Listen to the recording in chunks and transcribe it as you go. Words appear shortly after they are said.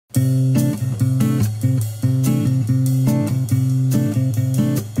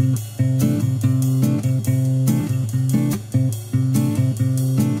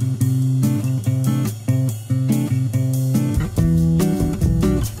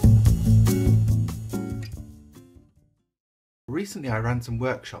Recently I ran some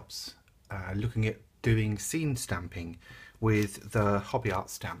workshops looking at doing scene stamping with the hobby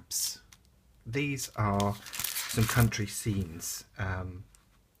art stamps. These are some country scenes.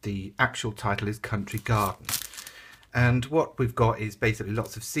 The actual title is Country Garden, and what we've got is basically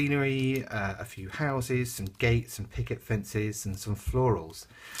lots of scenery, a few houses, some gates and picket fences and some florals.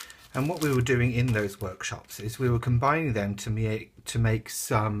 And what we were doing in those workshops is we were combining them to make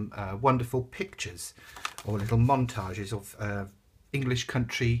some wonderful pictures or little montages of English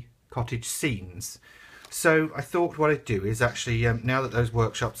country cottage scenes. So I thought what I'd do is actually, now that those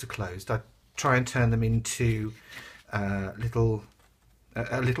workshops are closed, I'd try and turn them into a little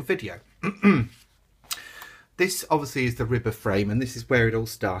video. This obviously is the ribber frame, and this is where it all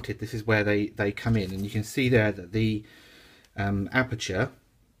started. This is where they come in, and you can see there that the aperture,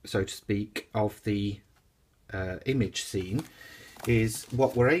 so to speak, of the image scene is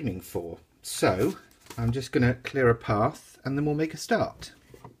what we're aiming for. So I'm just going to clear a path and then we'll make a start.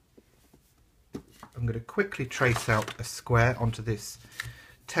 I'm going to quickly trace out a square onto this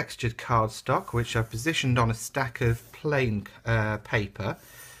textured cardstock, which I've positioned on a stack of plain paper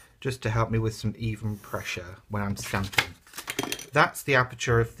just to help me with some even pressure when I'm stamping. That's the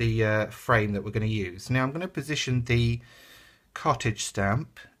aperture of the frame that we're going to use. Now I'm going to position the cottage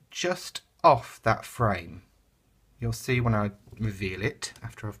stamp just off that frame. You'll see when I reveal it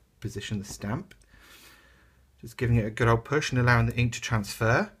after I've positioned the stamp. Just giving it a good old push and allowing the ink to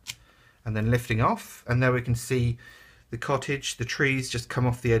transfer, and then lifting off, and there we can see the cottage, the trees just come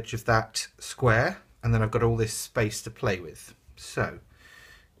off the edge of that square, and then I've got all this space to play with. So I'm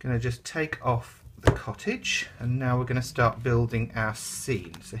going to just take off the cottage, and now we're going to start building our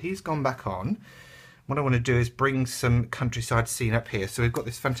scene. So he's gone back on. What I want to do is bring some countryside scene up here. So we've got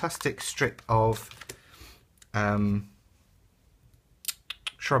this fantastic strip of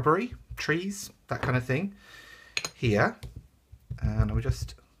shrubbery, trees, that kind of thing here, and we're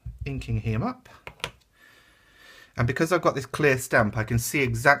just inking him up. And because I've got this clear stamp, I can see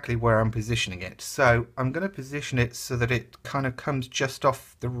exactly where I'm positioning it. So I'm going to position it so that it kind of comes just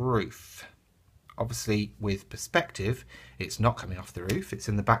off the roof. Obviously with perspective it's not coming off the roof, it's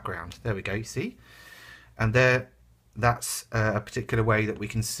in the background. There we go, you see? And there, that's a particular way that we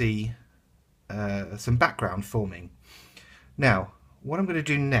can see some background forming. Now what I'm going to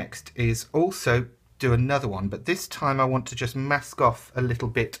do next is also do another one, but this time I want to just mask off a little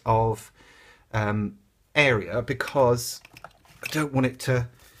bit of area, because I don't want it to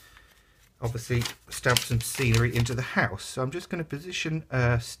obviously stamp some scenery into the house. So I'm just going to position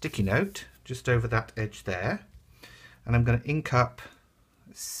a sticky note just over that edge there, and I'm going to ink up,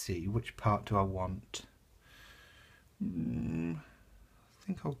 let's see, which part do I want? I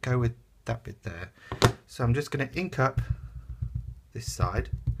think I'll go with that bit there. So I'm just going to ink up this side.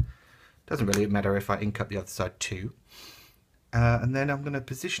 Doesn't really matter if I ink up the other side too. And then I'm going to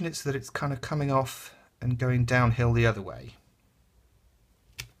position it so that it's kind of coming off and going downhill the other way.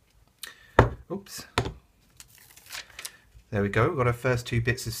 Oops. There we go, we've got our first two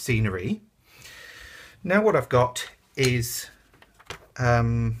bits of scenery. Now what I've got is, let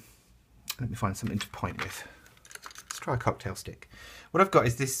me find something to point with. Let's try a cocktail stick. What I've got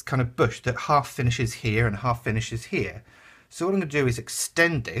is this kind of bush that half finishes here and half finishes here. So what I'm going to do is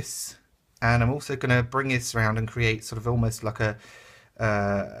extend this, and I'm also going to bring this around and create sort of almost like a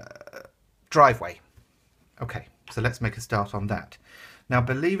driveway. Okay, so let's make a start on that. Now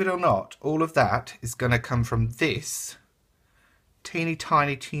believe it or not, all of that is going to come from this teeny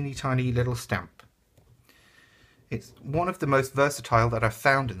tiny little stamp. It's one of the most versatile that I've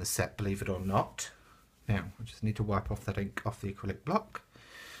found in the set, believe it or not. Now I just need to wipe off that ink off the acrylic block.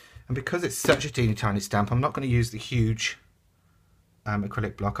 And because it's such a teeny tiny stamp, I'm not going to use the huge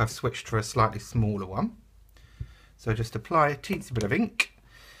acrylic block. I've switched for a slightly smaller one. So just apply a teensy bit of ink,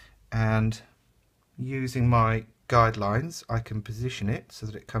 and using my guidelines I can position it so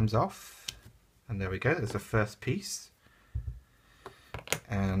that it comes off, and there we go, there's the first piece.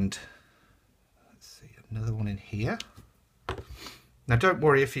 And let's see, another one in here. Now don't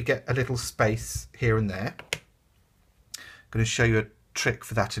worry if you get a little space here and there. I'm going to show you a trick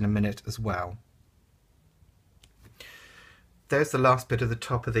for that in a minute as well. There's the last bit of the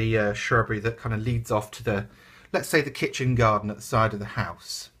top of the shrubbery that kind of leads off to the, let's say, the kitchen garden at the side of the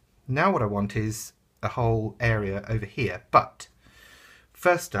house. Now what I want is a whole area over here, but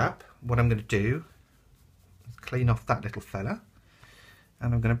first up what I'm going to do is clean off that little fella,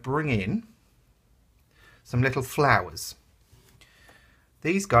 and I'm going to bring in some little flowers.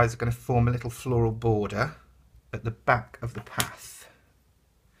 These guys are going to form a little floral border at the back of the path.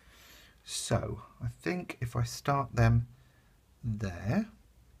 So I think if I start them there,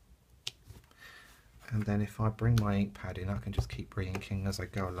 And then if I bring my ink pad in, I can just keep re-inking as I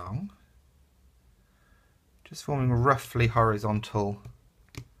go along. Just forming a roughly horizontal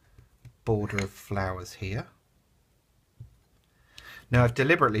border of flowers here. Now I've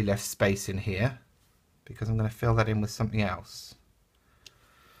deliberately left space in here because I'm going to fill that in with something else.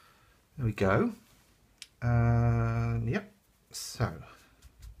 There we go. Yep, so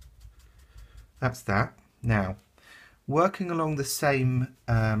that's that. Now, working along the same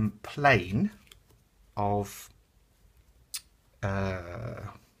plane of thingy,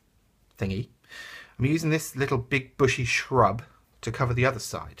 I'm using this little big bushy shrub to cover the other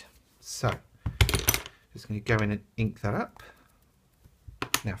side. So, just going to go in and ink that up.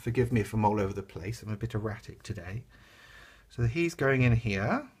 Now, forgive me if I'm all over the place, I'm a bit erratic today. So he's going in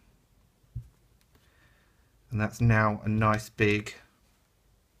here, and that's now a nice big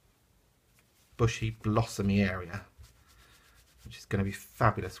bushy blossomy area, which is going to be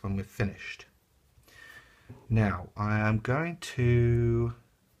fabulous when we're finished. Now I am going to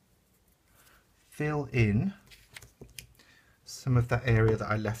fill in some of that area that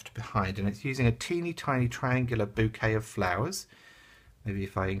I left behind, and it's using a teeny tiny triangular bouquet of flowers. Maybe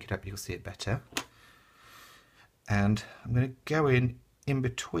if I ink it up you'll see it better. And I'm going to go in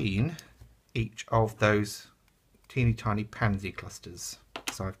between each of those teeny tiny pansy clusters,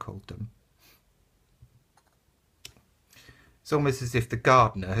 as I've called them. It's almost as if the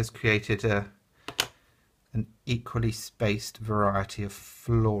gardener has created an equally spaced variety of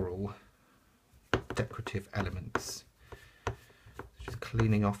floral decorative elements. Just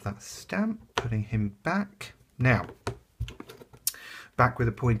cleaning off that stamp, putting him back. Now, back with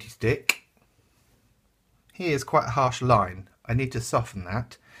a pointy stick. Here's quite a harsh line. I need to soften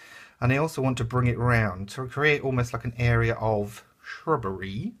that. And I also want to bring it round to create almost like an area of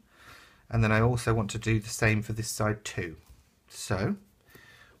shrubbery. And then I also want to do the same for this side too. So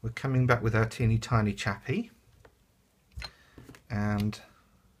we're coming back with our teeny tiny chappy and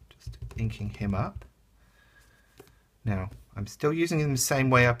just inking him up. Now I'm still using him the same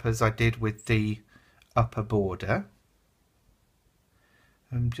way up as I did with the upper border.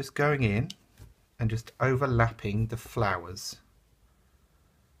 I'm just going in and just overlapping the flowers.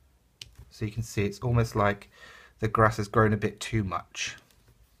 So you can see it's almost like the grass has grown a bit too much.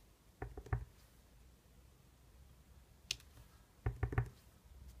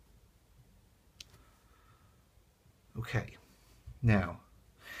 Okay, now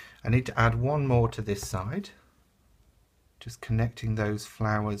I need to add one more to this side, just connecting those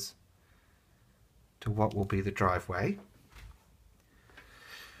flowers to what will be the driveway.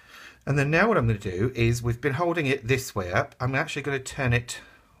 And then now what I'm going to do is, we've been holding it this way up, I'm actually going to turn it,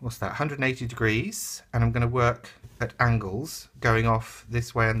 what's that, 180 degrees, and I'm going to work at angles going off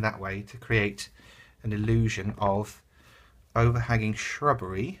this way and that way to create an illusion of overhanging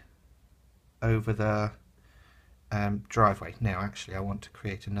shrubbery over the driveway. Now actually I want to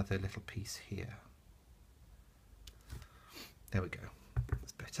create another little piece here. There we go,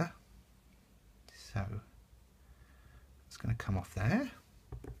 that's better. So it's going to come off there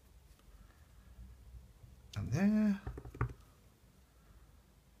and there.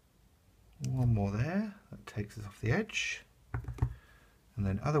 One more there, that takes us off the edge, and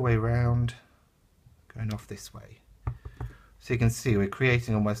then other way round, going off this way. So you can see we're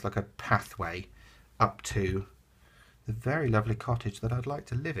creating almost like a pathway up to the very lovely cottage that I'd like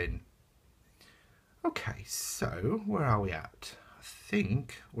to live in. Okay, so where are we at? I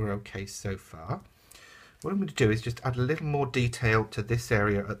think we're okay so far. What I'm going to do is just add a little more detail to this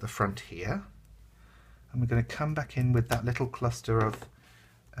area at the front here, and we're going to come back in with that little cluster of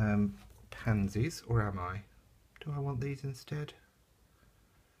pansies, or am I? Do I want these instead?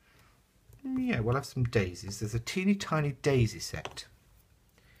 Yeah, we'll have some daisies. There's a teeny tiny daisy set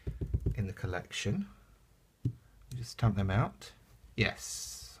in the collection. Just stamp them out.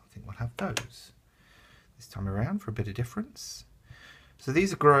 Yes, I think we'll have those this time around for a bit of difference. So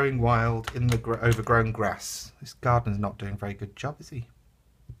these are growing wild in the overgrown grass. This gardener's not doing a very good job, is he?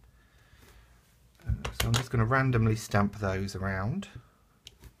 So I'm just going to randomly stamp those around.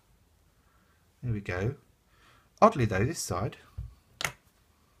 There we go. Oddly though, this side,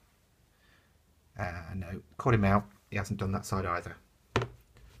 no, caught him out. He hasn't done that side either.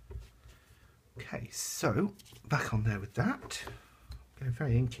 Okay, so back on there with that. Going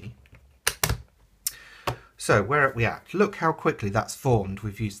very inky. So where are we at? Look how quickly that's formed.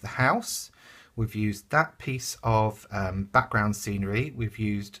 We've used the house, we've used that piece of background scenery, we've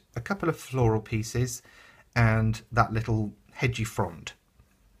used a couple of floral pieces and that little hedgy frond.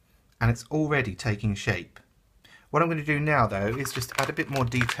 And it's already taking shape. What I'm going to do now though is just add a bit more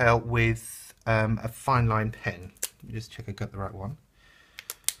detail with a fine line pen. Let me just check I got the right one.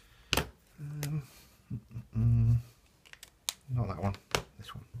 Not that one,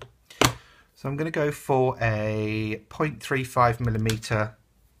 this one. So I'm going to go for a 0.35mm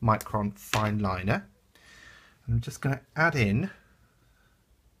micron fine liner. I'm just going to add in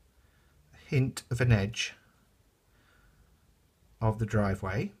a hint of an edge of the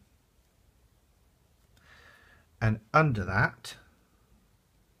driveway, and under that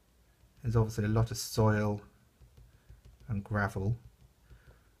there's obviously a lot of soil and gravel,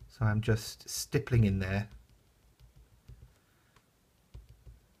 so I'm just stippling in there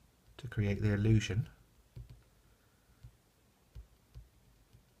to create the illusion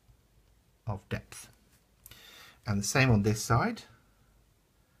of depth. And the same on this side.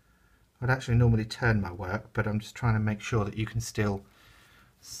 I'd actually normally turn my work, but I'm just trying to make sure that you can still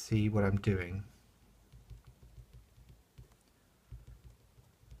see what I'm doing.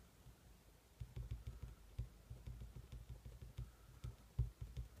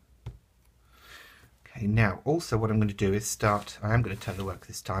 Okay, now also what I'm going to do is start, I am going to turn the work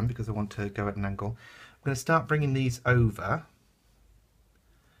this time because I want to go at an angle. I'm going to start bringing these over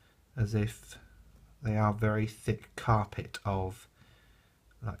as if they are very thick carpet of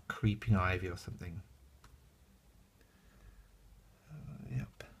like creeping ivy or something.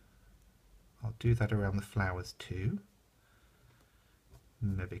 Yep. I'll do that around the flowers too.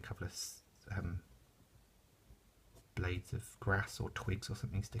 Maybe a couple of blades of grass or twigs or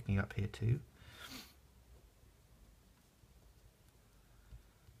something sticking up here too.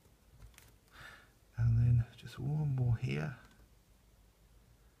 And then just one more here.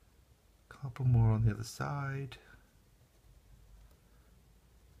 A couple more on the other side.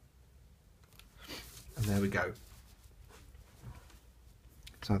 And there we go.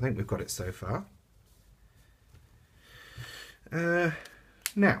 So I think we've got it so far.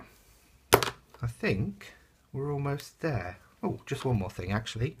 Now, I think we're almost there. Oh, just one more thing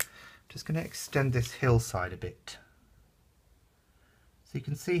actually. I'm just going to extend this hillside a bit. So you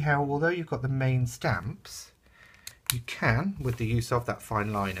can see how, although you've got the main stamps, you can, with the use of that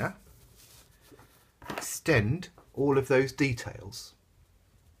fine liner, extend all of those details.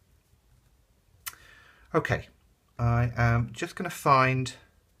 Okay, I am just going to find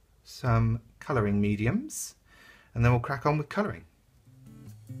some colouring mediums and then we'll crack on with colouring.